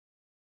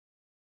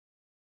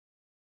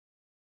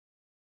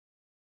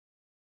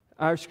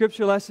Our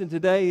scripture lesson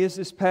today is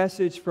this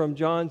passage from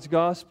John's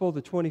Gospel,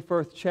 the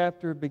 21st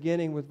chapter,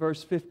 beginning with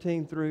verse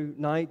 15 through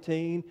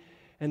 19.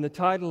 And the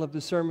title of the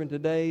sermon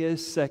today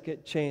is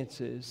Second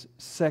Chances.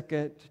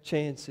 Second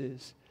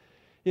Chances.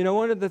 You know,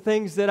 one of the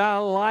things that I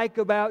like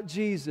about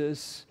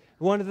Jesus,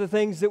 one of the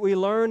things that we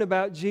learn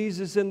about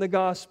Jesus in the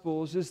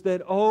Gospels is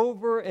that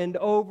over and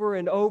over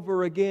and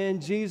over again,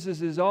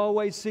 Jesus is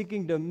always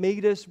seeking to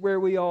meet us where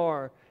we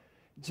are.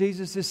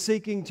 Jesus is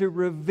seeking to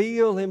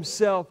reveal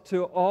Himself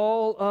to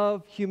all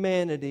of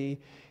humanity.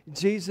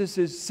 Jesus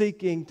is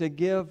seeking to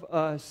give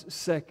us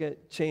second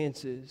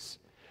chances.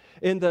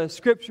 In the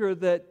scripture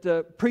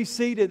that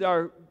preceded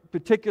our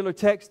particular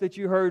text that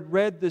you heard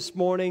read this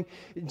morning,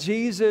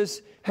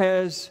 Jesus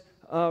has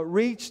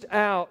reached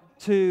out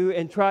to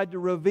and tried to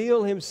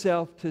reveal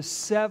Himself to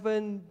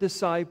 7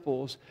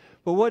 disciples.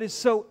 But what is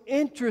so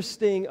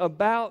interesting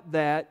about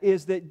that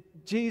is that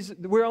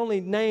we're only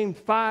named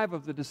 5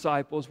 of the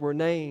disciples were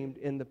named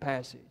in the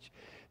passage.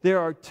 There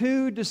are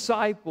 2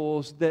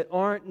 disciples that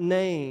aren't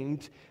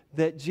named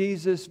that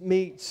Jesus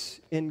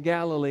meets in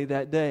Galilee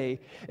that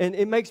day. And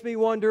it makes me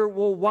wonder,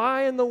 well,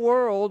 why in the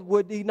world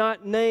would He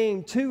not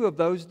name 2 of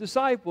those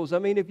disciples? I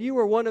mean, if you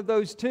were one of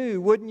those 2,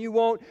 wouldn't you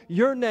want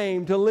your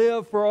name to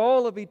live for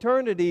all of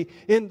eternity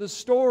in the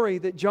story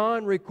that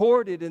John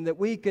recorded and that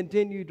we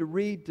continue to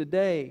read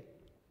today?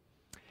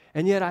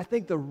 And yet I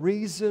think the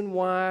reason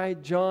why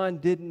John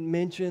didn't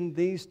mention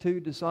these 2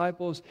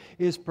 disciples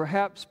is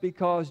perhaps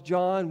because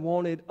John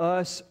wanted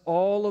us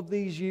all of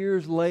these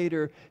years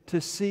later to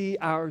see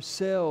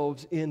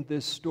ourselves in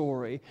this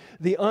story.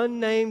 The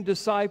unnamed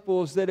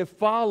disciples that have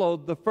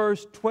followed the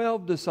first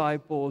 12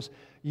 disciples,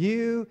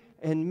 you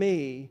and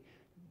me,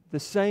 the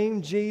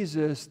same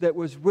Jesus that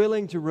was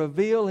willing to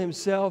reveal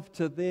Himself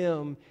to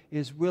them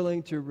is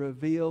willing to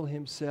reveal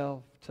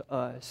Himself to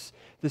us.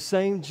 The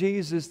same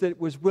Jesus that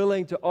was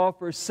willing to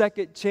offer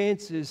second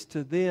chances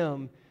to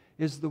them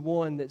is the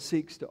one that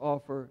seeks to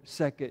offer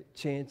second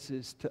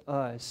chances to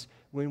us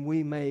when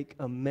we make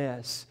a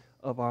mess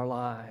of our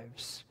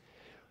lives.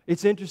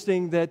 It's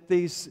interesting that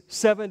these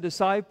 7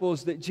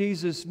 disciples that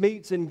Jesus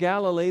meets in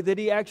Galilee, that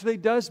He actually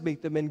does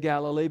meet them in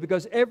Galilee,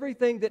 because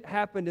everything that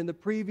happened in the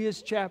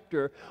previous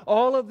chapter,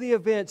 all of the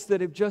events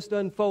that have just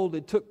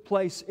unfolded took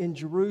place in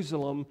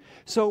Jerusalem.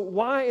 So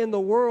why in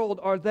the world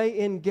are they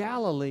in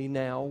Galilee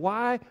now?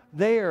 Why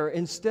there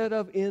instead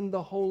of in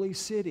the holy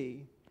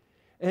city?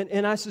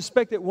 And I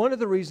suspect that one of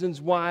the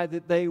reasons why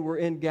that they were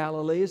in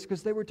Galilee is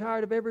because they were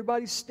tired of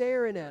everybody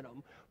staring at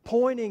them,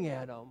 pointing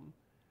at them,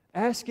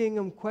 asking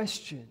them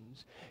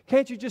questions.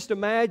 Can't you just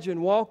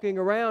imagine walking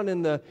around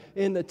in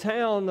the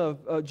town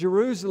of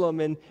Jerusalem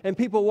and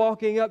people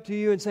walking up to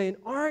you and saying,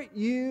 "Aren't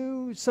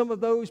you some of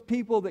those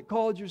people that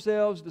called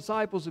yourselves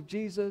disciples of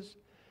Jesus?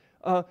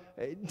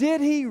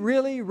 Did He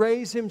really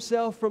raise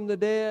Himself from the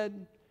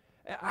dead?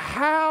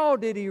 How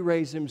did He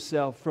raise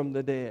Himself from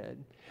the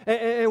dead?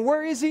 And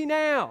where is He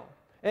now?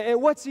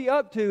 And what's He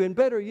up to? And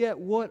better yet,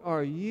 what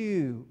are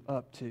you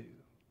up to?"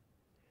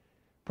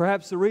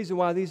 Perhaps the reason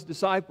why these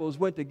disciples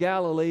went to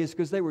Galilee is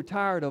because they were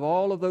tired of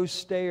all of those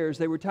stares.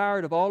 They were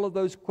tired of all of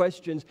those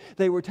questions.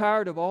 They were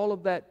tired of all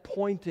of that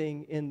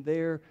pointing in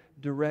their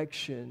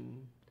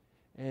direction.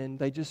 And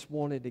they just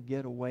wanted to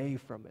get away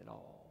from it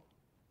all.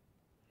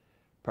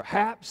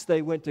 Perhaps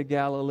they went to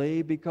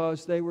Galilee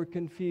because they were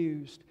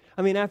confused.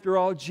 I mean, after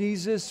all,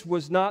 Jesus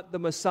was not the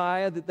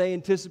Messiah that they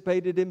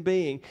anticipated Him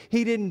being.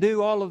 He didn't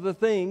do all of the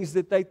things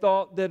that they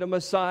thought that a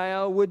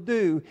Messiah would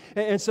do.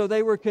 And so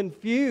they were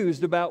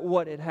confused about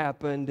what had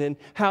happened and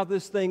how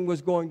this thing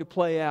was going to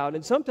play out.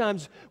 And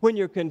sometimes when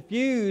you're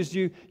confused,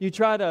 you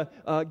try to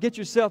get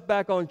yourself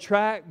back on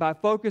track by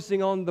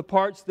focusing on the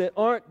parts that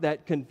aren't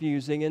that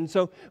confusing. And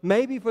so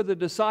maybe for the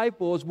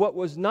disciples, what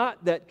was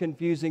not that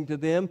confusing to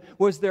them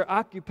was their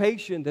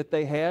occupation that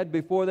they had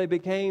before they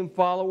became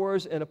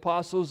followers and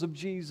apostles of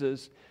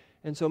Jesus.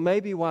 And so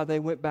maybe why they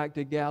went back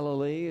to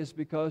Galilee is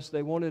because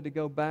they wanted to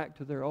go back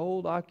to their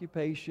old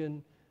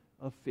occupation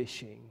of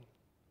fishing.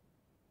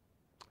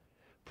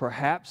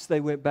 Perhaps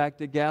they went back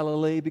to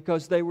Galilee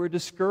because they were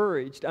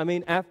discouraged. I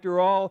mean, after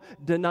all,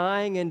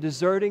 denying and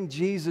deserting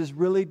Jesus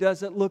really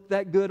doesn't look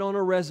that good on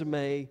a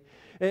resume.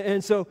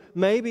 And so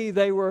maybe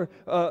they were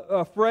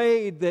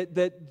afraid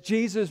that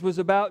Jesus was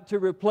about to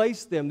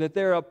replace them, that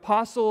their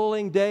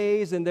apostling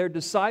days and their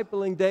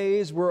discipling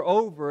days were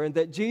over, and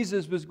that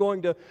Jesus was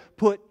going to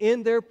put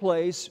in their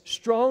place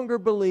stronger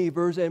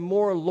believers and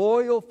more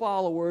loyal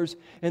followers,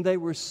 and they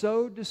were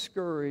so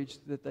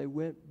discouraged that they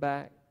went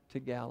back to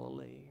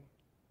Galilee.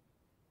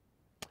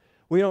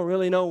 We don't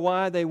really know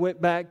why they went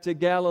back to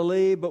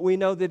Galilee, but we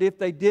know that if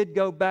they did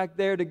go back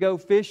there to go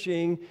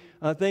fishing,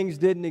 things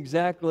didn't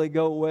exactly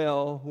go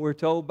well. We're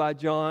told by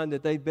John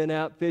that they'd been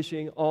out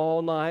fishing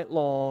all night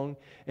long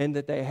and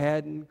that they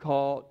hadn't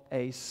caught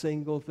a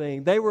single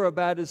thing. They were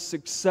about as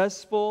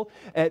successful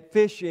at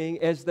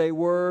fishing as they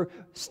were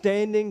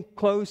standing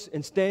close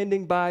and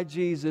standing by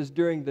Jesus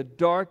during the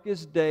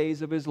darkest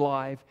days of His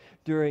life,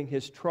 during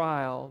His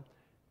trial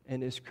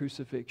and His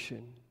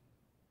crucifixion.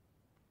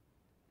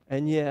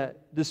 And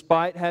yet,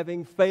 despite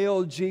having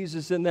failed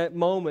Jesus in that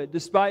moment,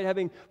 despite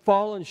having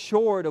fallen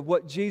short of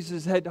what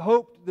Jesus had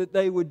hoped that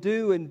they would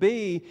do and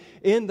be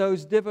in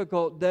those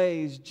difficult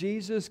days,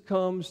 Jesus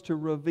comes to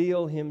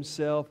reveal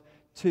Himself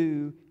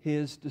to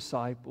His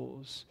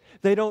disciples.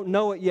 They don't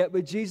know it yet,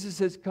 but Jesus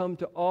has come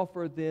to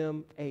offer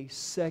them a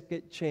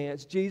second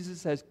chance.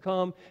 Jesus has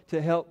come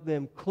to help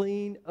them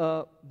clean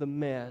up the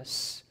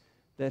mess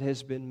that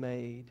has been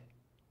made.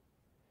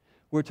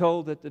 We're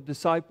told that the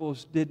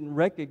disciples didn't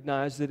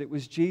recognize that it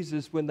was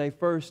Jesus when they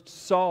first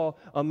saw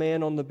a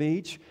man on the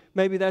beach.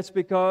 Maybe that's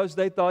because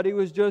they thought he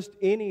was just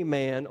any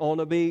man on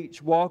a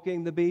beach,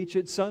 walking the beach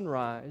at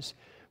sunrise.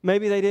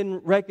 Maybe they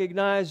didn't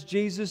recognize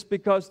Jesus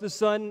because the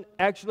sun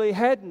actually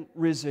hadn't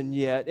risen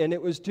yet, and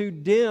it was too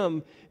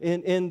dim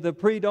in the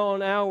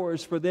pre-dawn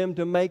hours for them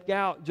to make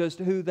out just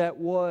who that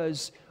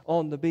was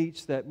on the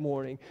beach that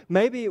morning.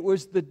 Maybe it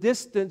was the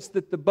distance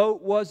that the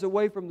boat was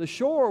away from the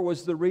shore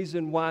was the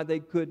reason why they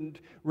couldn't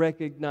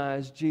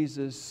recognize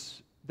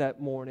Jesus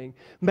that morning.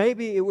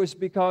 Maybe it was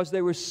because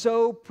they were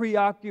so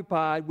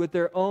preoccupied with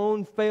their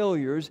own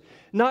failures,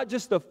 not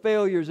just the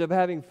failures of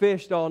having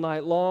fished all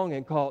night long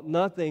and caught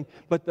nothing,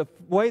 but the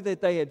way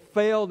that they had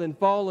failed and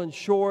fallen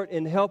short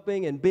in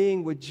helping and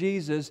being with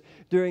Jesus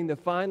during the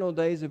final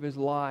days of His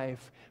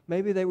life.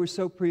 Maybe they were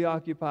so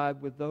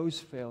preoccupied with those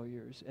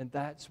failures, and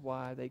that's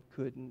why they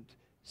couldn't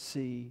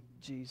see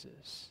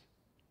Jesus.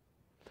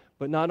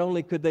 But not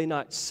only could they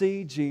not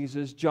see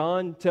Jesus,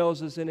 John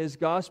tells us in his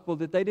gospel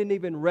that they didn't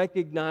even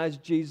recognize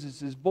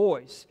Jesus'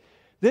 voice.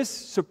 This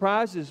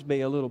surprises me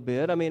a little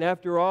bit. I mean,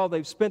 after all,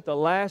 they've spent the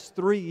last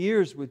 3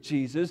 years with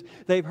Jesus.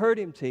 They've heard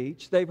Him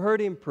teach. They've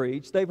heard Him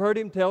preach. They've heard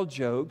Him tell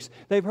jokes.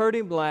 They've heard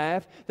Him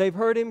laugh. They've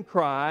heard Him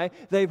cry.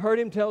 They've heard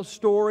Him tell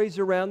stories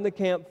around the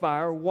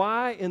campfire.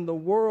 Why in the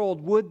world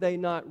would they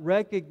not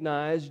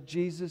recognize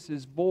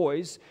Jesus'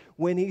 voice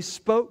when He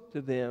spoke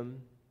to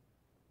them?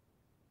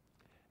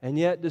 And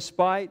yet,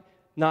 despite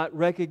not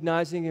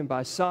recognizing Him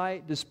by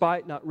sight,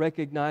 despite not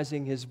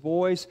recognizing His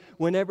voice,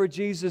 whenever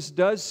Jesus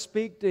does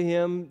speak to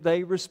him,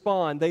 they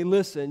respond, they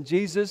listen.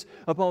 Jesus,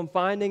 upon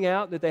finding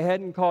out that they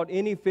hadn't caught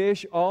any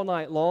fish all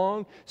night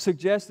long,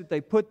 suggests that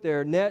they put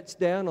their nets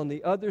down on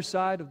the other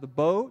side of the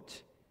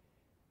boat,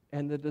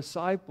 and the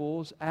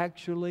disciples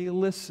actually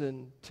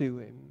listen to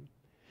Him.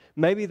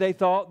 Maybe they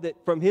thought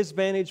that from His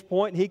vantage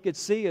point, He could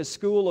see a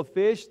school of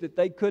fish that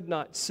they could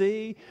not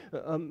see.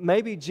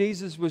 Maybe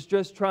Jesus was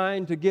just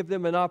trying to give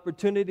them an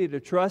opportunity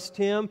to trust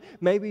Him.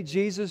 Maybe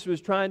Jesus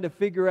was trying to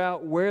figure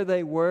out where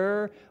they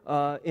were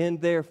in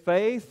their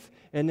faith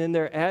and in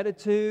their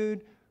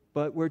attitude.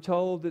 But we're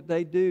told that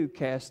they do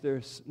cast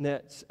their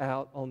nets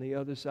out on the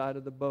other side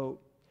of the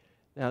boat.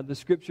 Now, the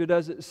Scripture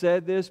doesn't say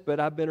this, but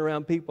I've been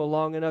around people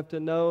long enough to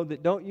know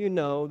that, don't you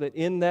know that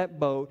in that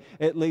boat,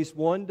 at least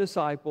one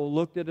disciple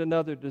looked at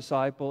another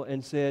disciple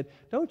and said,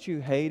 "Don't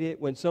you hate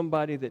it when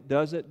somebody that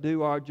doesn't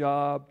do our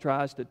job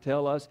tries to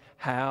tell us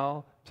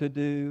how to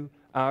do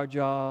our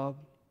job?"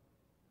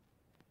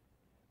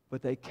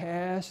 But they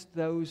cast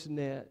those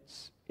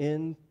nets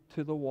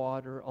into the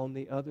water on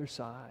the other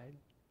side.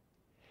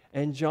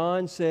 And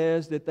John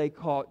says that they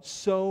caught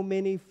so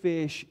many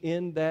fish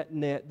in that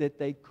net that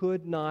they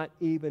could not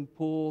even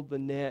pull the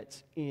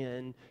nets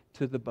in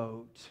to the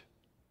boat.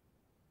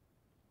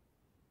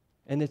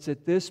 And it's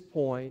at this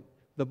point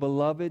the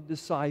beloved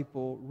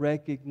disciple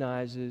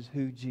recognizes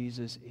who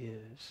Jesus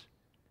is.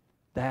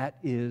 That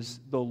is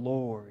the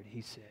Lord,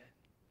 he said.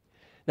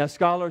 Now,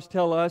 scholars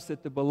tell us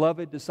that the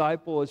beloved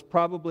disciple is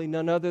probably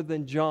none other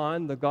than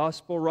John, the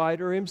gospel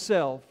writer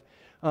himself.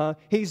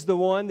 He's the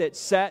one that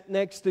sat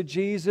next to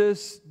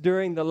Jesus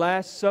during the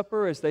Last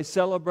Supper as they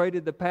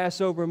celebrated the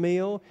Passover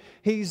meal.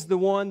 He's the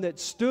one that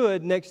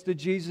stood next to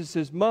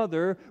Jesus'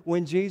 mother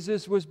when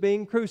Jesus was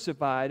being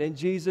crucified, and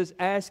Jesus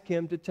asked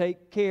him to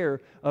take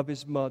care of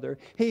his mother.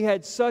 He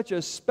had such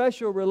a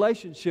special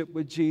relationship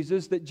with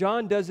Jesus that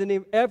John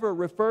doesn't ever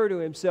refer to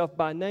himself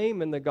by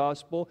name in the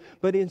gospel,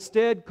 but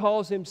instead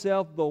calls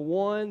himself the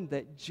one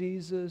that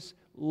Jesus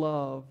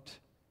loved.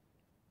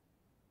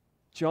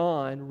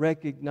 John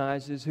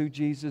recognizes who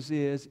Jesus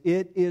is.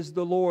 It is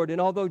the Lord.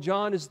 And although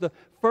John is the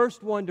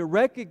first one to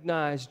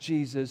recognize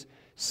Jesus,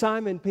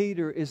 Simon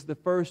Peter is the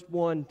first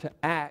one to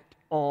act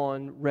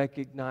on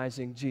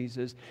recognizing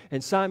Jesus.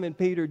 And Simon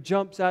Peter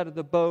jumps out of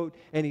the boat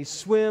and he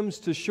swims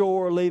to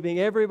shore, leaving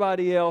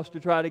everybody else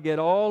to try to get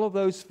all of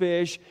those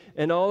fish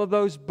and all of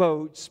those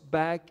boats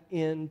back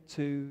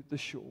into the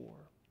shore.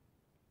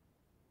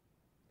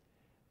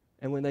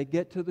 And when they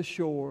get to the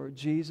shore,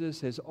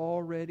 Jesus has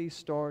already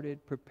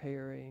started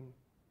preparing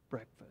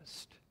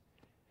breakfast.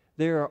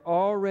 There are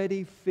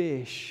already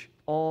fish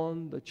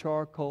on the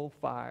charcoal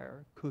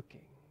fire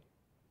cooking.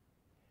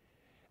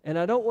 And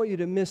I don't want you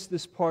to miss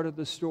this part of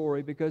the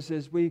story, because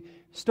as we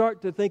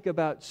start to think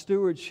about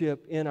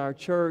stewardship in our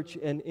church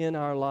and in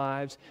our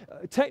lives,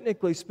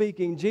 technically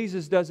speaking,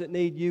 Jesus doesn't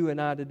need you and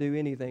I to do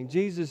anything.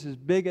 Jesus is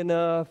big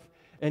enough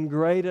and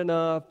great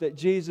enough that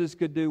Jesus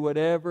could do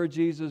whatever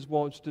Jesus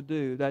wants to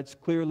do. That's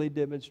clearly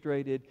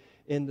demonstrated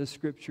in the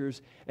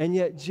Scriptures. And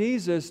yet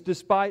Jesus,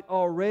 despite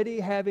already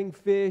having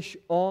fish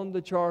on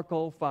the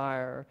charcoal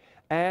fire,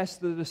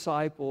 asked the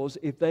disciples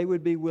if they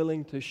would be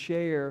willing to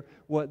share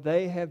what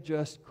they have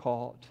just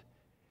caught.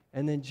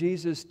 And then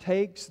Jesus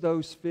takes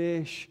those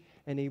fish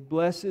and He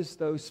blesses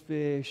those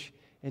fish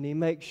and He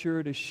makes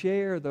sure to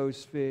share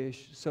those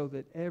fish so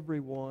that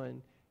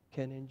everyone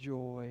can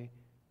enjoy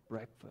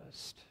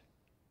breakfast.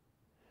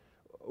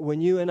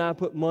 When you and I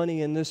put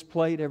money in this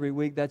plate every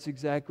week, that's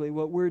exactly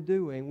what we're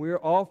doing.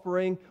 We're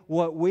offering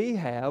what we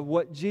have,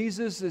 what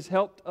Jesus has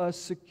helped us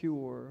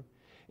secure,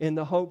 in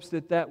the hopes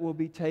that that will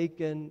be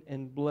taken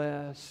and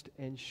blessed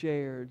and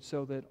shared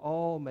so that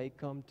all may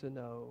come to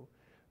know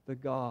the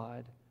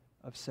God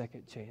of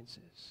second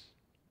chances.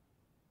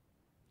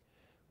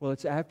 Well,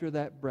 it's after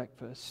that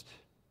breakfast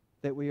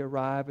that we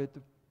arrive at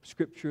the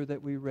Scripture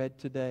that we read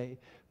today.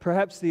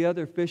 Perhaps the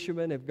other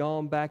fishermen have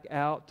gone back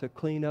out to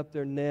clean up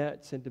their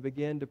nets and to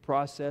begin to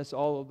process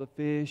all of the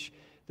fish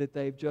that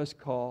they've just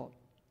caught.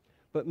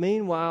 But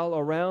meanwhile,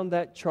 around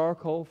that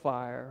charcoal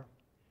fire,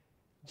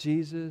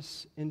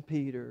 Jesus and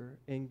Peter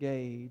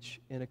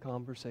engage in a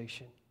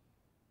conversation.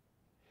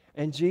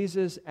 And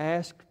Jesus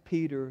asked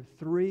Peter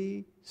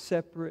 3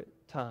 separate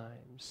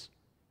times,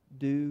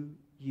 "Do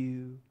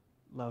you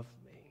love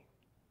me?"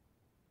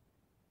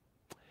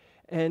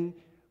 And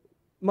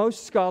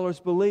most scholars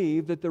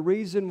believe that the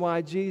reason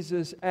why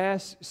Jesus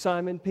asked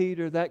Simon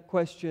Peter that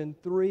question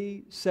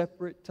 3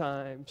 separate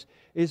times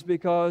is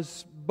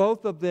because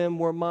both of them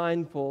were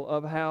mindful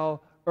of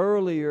how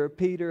earlier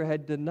Peter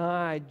had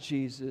denied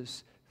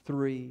Jesus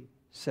 3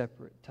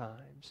 separate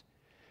times.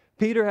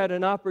 Peter had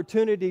an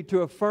opportunity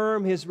to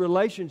affirm his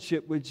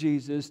relationship with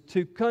Jesus,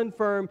 to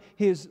confirm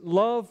his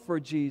love for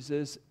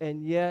Jesus,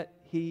 and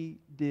yet he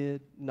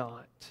did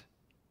not.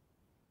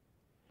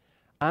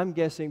 I'm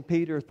guessing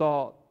Peter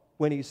thought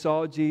when he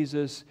saw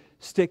Jesus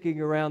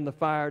sticking around the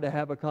fire to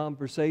have a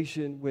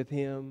conversation with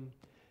him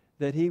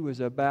that he was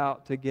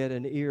about to get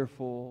an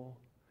earful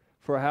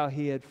for how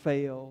he had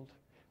failed,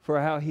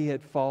 for how he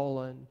had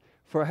fallen,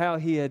 for how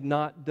he had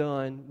not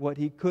done what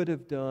he could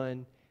have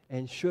done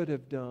and should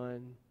have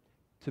done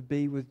to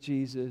be with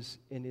Jesus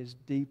in his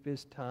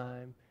deepest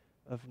time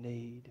of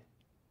need.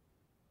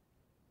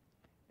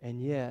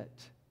 And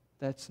yet,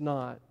 that's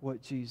not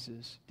what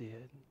Jesus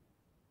did.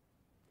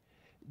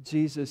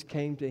 Jesus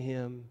came to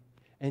him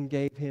and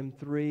gave him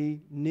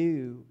 3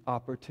 new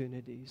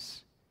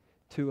opportunities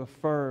to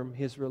affirm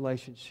his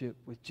relationship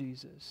with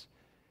Jesus,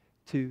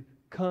 to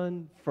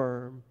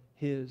confirm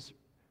his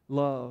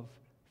love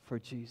for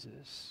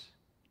Jesus.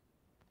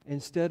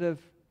 Instead of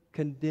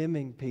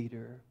condemning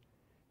Peter,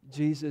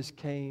 Jesus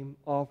came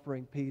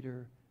offering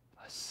Peter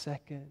a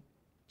second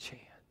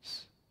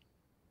chance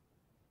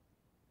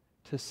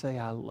to say,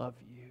 "I love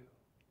you,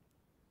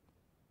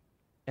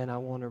 and I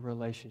want a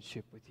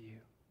relationship with you."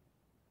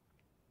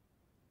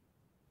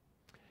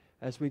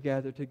 As we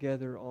gather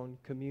together on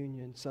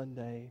Communion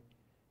Sunday,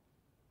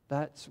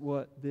 that's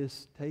what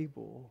this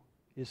table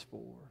is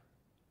for.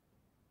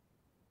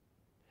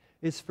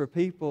 It's for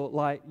people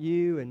like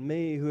you and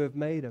me who have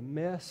made a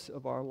mess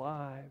of our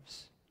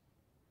lives.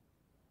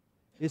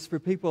 It's for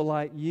people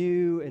like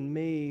you and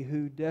me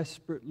who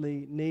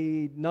desperately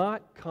need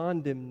not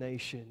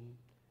condemnation,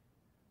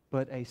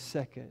 but a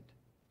second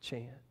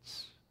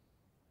chance.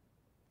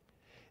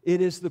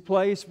 It is the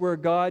place where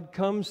God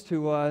comes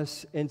to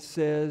us and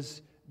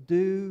says,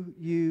 "Do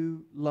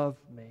you love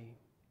me?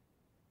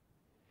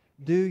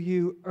 Do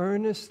you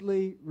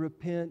earnestly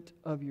repent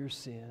of your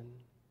sin?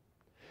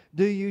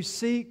 Do you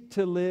seek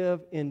to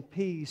live in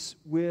peace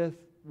with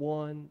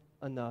one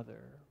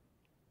another?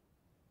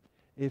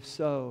 If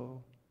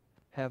so,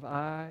 have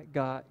I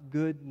got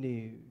good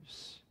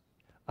news,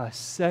 a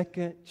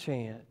second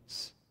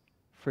chance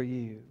for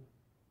you.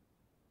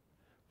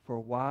 For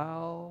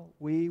while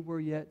we were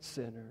yet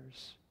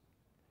sinners,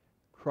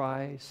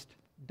 Christ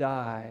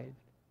died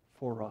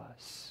for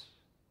us.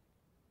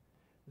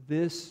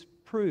 This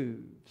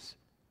proves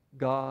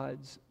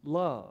God's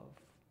love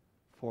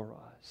for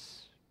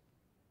us."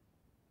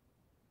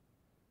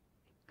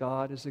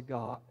 God is a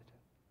God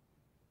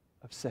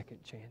of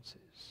second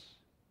chances.